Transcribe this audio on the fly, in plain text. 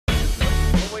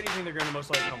think they're gonna most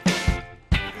likely come from?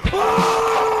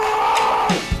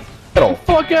 Get the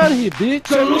fuck out of here, bitch!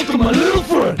 Say hello to my little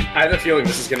friend! I have a feeling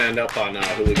this is gonna end up on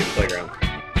Hooligan Playground.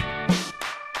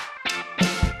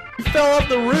 You fell off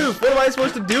the roof! What am I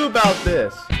supposed to do about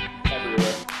this?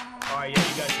 Everywhere. Alright, yeah,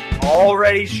 you guys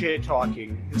already shit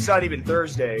talking. It's not even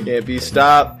Thursday. Can't be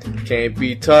stopped, can't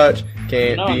be touched,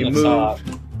 can't be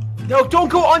moved. No, don't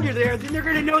go under there, then they're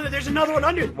gonna know that there's another one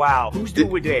under. Wow, who's doing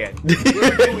with Dan? Who's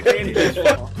doing with Dan in this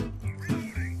one?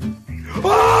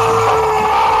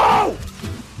 Oh!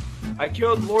 I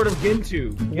killed Lord of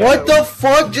Gintu. What the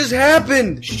fuck just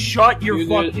happened? Shut your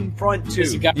fucking front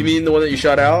tooth. You mean the one that you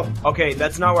shot out? Okay,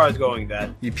 that's not where I was going with that.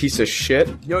 You piece of shit.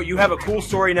 Yo, you have a cool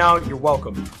story now, you're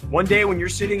welcome. One day when you're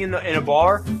sitting in a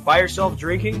bar, by yourself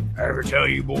drinking, I ever tell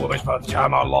you boys about the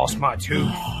time I lost my tooth?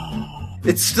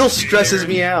 It still stresses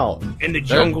me out. In the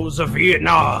jungles of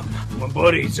Vietnam, my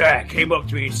buddy Zach came up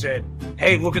to me and said,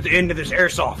 "Hey, look at the end of this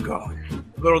airsoft gun."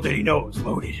 Little did he know it was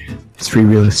loaded. It's free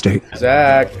real estate.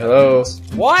 Zach, hello.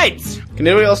 What? Can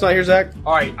anybody else not hear Zach?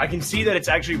 Alright, I can see that it's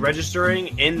actually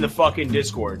registering in the fucking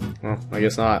Discord. Oh, I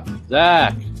guess not.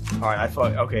 Zach! Alright, I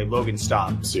thought, okay, Logan,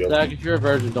 stop. Zach, if you're a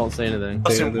virgin, don't say anything.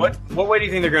 Listen, what way do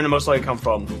you think they're gonna most likely come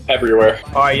from? Everywhere.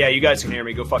 Alright, yeah, you guys can hear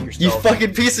me, go fuck You yourself.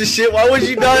 fucking piece of shit, why would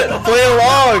you not play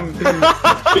along?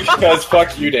 Because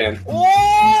fuck you, Dan.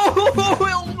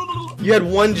 You had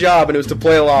one job and it was to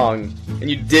play along, and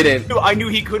you didn't. I knew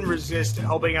he couldn't resist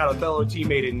helping out a fellow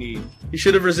teammate in need. He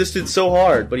should have resisted so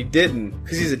hard, but he didn't,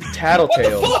 because he's a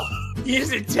tattletale. He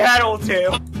is a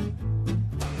tattletale.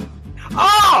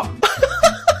 Ah!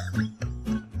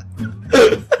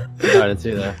 I didn't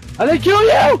see that. I didn't kill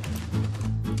you!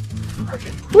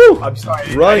 Woo! I'm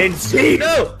sorry, Run. I didn't see.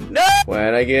 No! No!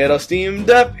 When I get all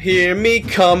steamed up, hear me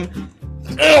come.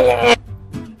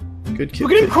 Good kid.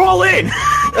 Look at him crawl in!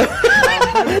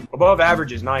 Above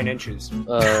average is 9 inches.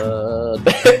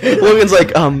 Logan's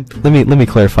like, let me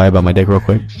clarify about my dick real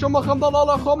quick. You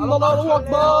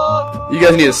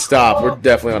guys need to stop. We're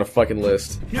definitely on a fucking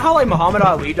list. You know how like Muhammad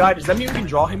Ali died? Does that mean we can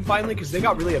draw him finally? Because they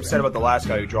got really upset about the last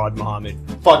guy who drawed Muhammad.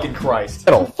 Fucking Christ.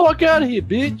 Get the fuck out of here,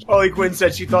 bitch! Harley Quinn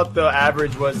said she thought the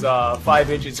average was 5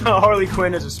 inches. Harley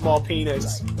Quinn has a small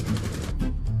penis.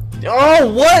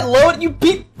 Oh, what? Load, you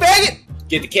beat faggot!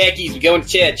 Get the khakis, we going to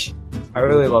church. I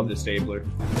really love the stapler.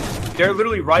 They're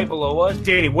literally right below us.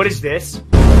 Danny, what is this?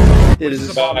 It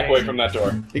is. Back away from that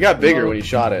door. It got bigger when you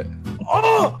shot it.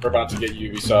 Oh! We're about to get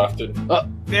Ubisofted.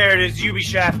 There it is, you be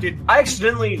shafted. I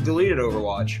accidentally deleted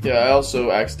Overwatch. Yeah, I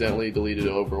also accidentally deleted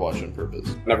Overwatch on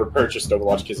purpose. Never purchased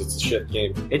Overwatch because it's a shit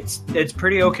game. It's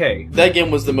pretty okay. That game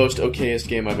was the most okayest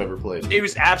game I've ever played. It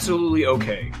was absolutely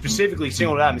okay. Specifically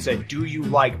singled out and said, "Do you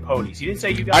like ponies?" He didn't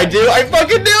say you guys. I do. I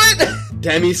fucking do it.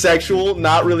 Demisexual,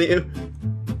 not really.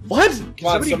 What? Come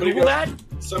on, Somebody Google that?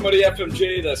 Somebody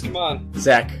FMJ this, come on.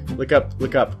 Zach, look up,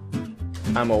 look up.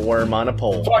 I'm a worm on a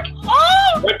pole. Fuck!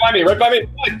 Oh! Right by me, right by me!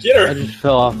 Come on, get I her! just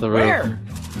fell off the roof. Where?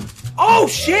 Oh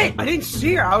shit! I didn't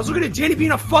see her. I was looking at Jenny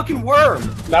being a fucking worm.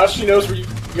 Now she knows where you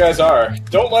guys are.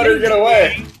 Don't let her get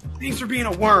away! Thanks for being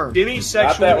a worm. Demisexual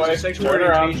Not that is way. a sexual Turn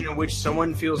around. orientation in which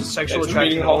someone feels a sexual It's attraction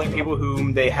reading to only all- people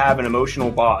whom they have an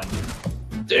emotional bond.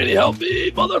 Danny, help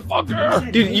me, motherfucker!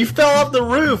 Dude, you fell off the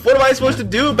roof. What am I supposed to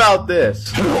do about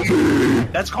this?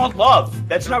 That's called love.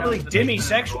 That's not really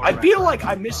demisexual. I feel like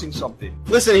I'm missing something.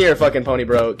 Listen here, fucking pony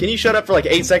bro. Can you shut up for like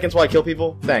 8 seconds while I kill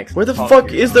people? Thanks. Where the Oh, fuck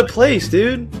dude. is the place,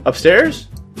 dude? Upstairs?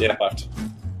 Yeah, left.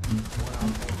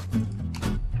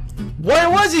 Where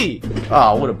was he?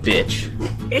 Oh, what a bitch.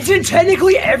 Isn't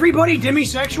technically everybody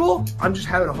demisexual? I'm just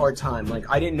having a hard time. Like,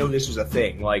 I didn't know this was a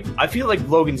thing. Like, I feel like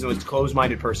Logan's the most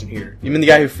closed-minded person here. You mean the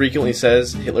guy who frequently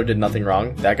says Hitler did nothing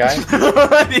wrong? That guy?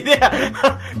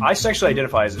 Yeah. I sexually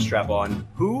identify as a strap-on.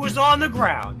 Who's on the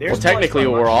ground? There's Well, technically,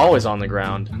 blood. we're always on the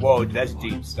ground. Whoa, that's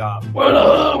deep. Stop. Where the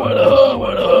hood, where the hood,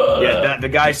 where the hood? Yeah, the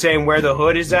guy saying where the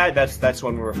hood is at, that's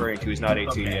what we're referring to. He's not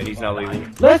 18 yet. He's not legal.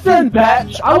 Listen,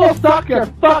 bitch, I will suck your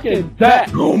fucking dick!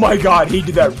 Oh my god, he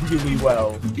did that really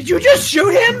well. Did you just shoot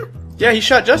him? Yeah, he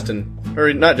shot Justin.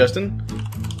 Or not Justin.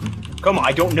 Come on,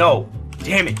 I don't know.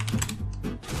 Damn it.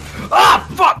 Ah,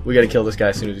 fuck! We gotta kill this guy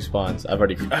as soon as he spawns. I've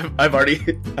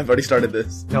already started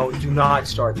this. No, do not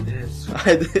start this.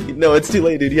 No, it's too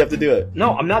late, dude. You have to do it.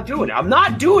 No, I'm not doing it. I'm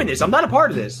not doing this. I'm not a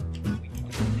part of this.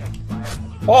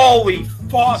 Holy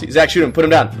fuck! See, Zach, shoot him. Put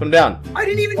him down. Put him down. I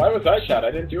didn't even. Why was I shot?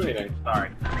 I didn't do anything. Sorry.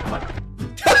 Alright.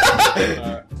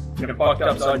 Gonna fucked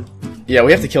up, son. Yeah,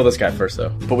 we have to kill this guy first, though.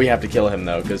 But we have to kill him,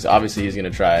 though, because obviously he's gonna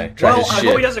try Well, his I shit.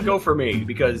 hope he doesn't go for me,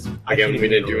 because Again, we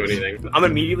didn't do anything. I'm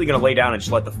immediately gonna lay down and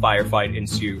just let the firefight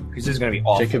ensue, because this is gonna be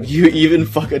awful. Jacob, you even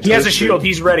fucking. He has a shield.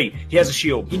 He's ready. He has a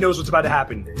shield. He knows what's about to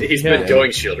happen. He's been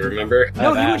going shield, remember?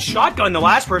 No, he went shotgun the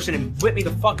last person and whipped me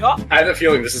the fuck up. I have a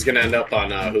feeling this is gonna end up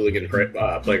on Hooligan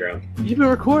Playground. You've been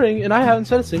recording, and I haven't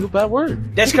said a single bad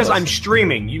word. That's because I'm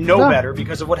streaming. You know No. better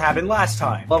because of what happened last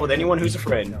time. Love with anyone who's a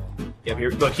friend. Yep,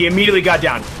 here. Look, he immediately got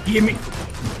down. Can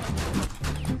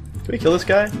we kill this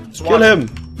guy? Swat Kill him.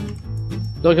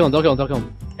 Don't kill him, don't kill him, don't kill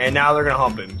him. And now they're gonna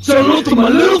hump him. Say hello to my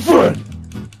little friend!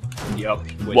 Yep.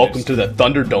 Welcome to the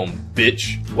Thunderdome,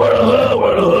 bitch.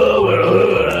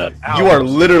 Ow. You are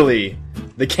literally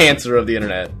the cancer of the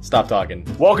internet. Stop talking.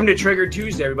 Welcome to Triggered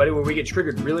Tuesday, everybody, where we get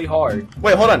triggered really hard.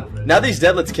 Wait, hold on. Now that he's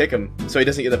dead, let's kick him so he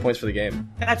doesn't get the points for the game.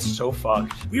 That's so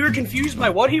fucked. We were confused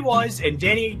by what he was, and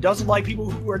Danny doesn't like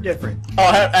people who are different. Oh,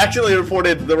 I actually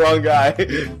reported the wrong guy.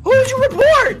 Who did you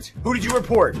report? Who did you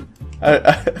report?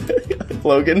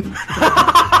 Logan. Come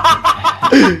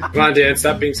on, Dan,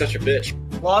 stop being such a bitch.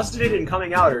 Closeted and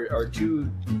coming out are two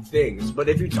things, but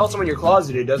if you tell someone you're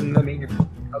closeted, doesn't that mean you're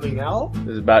coming out? This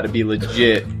is about to be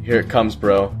legit. Here it comes,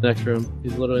 bro. Next room.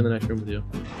 He's literally in the next room with you.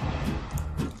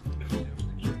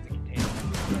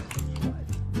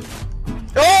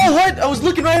 Oh, what? I was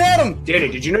looking right at him. Danny,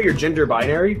 did you know you're gender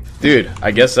binary? Dude,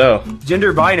 I guess so.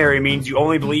 Gender binary means you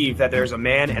only believe that there's a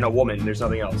man and a woman, there's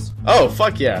nothing else. Oh,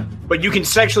 fuck yeah. But you can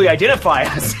sexually identify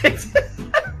as it.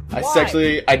 I Why?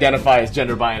 sexually identify as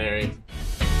gender binary.